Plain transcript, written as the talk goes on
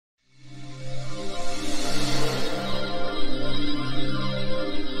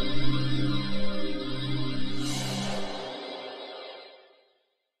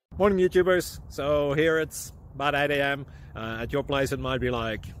Morning YouTubers. So here it's about 8 a.m. At your place it might be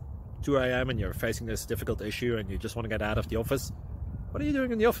like 2 a.m. and you're facing this difficult issue and you just want to get out of the office. What are you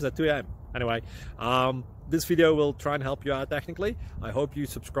doing in the office at 2 a.m.? Anyway, this video will try and help you out technically. I hope you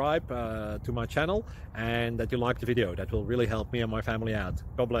subscribe to my channel and that you like the video. That will really help me and my family out.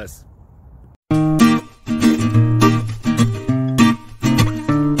 God bless.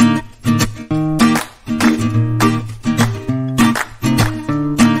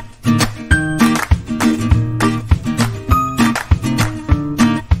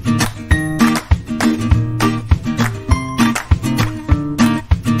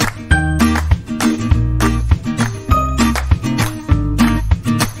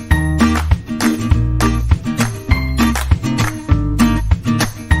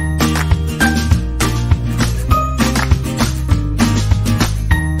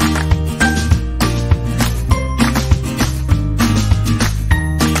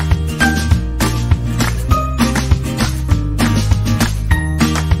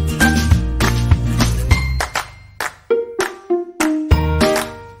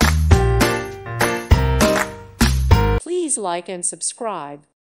 Please like and subscribe.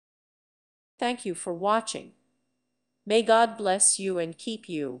 Thank you for watching. May God bless you and keep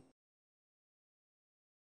you.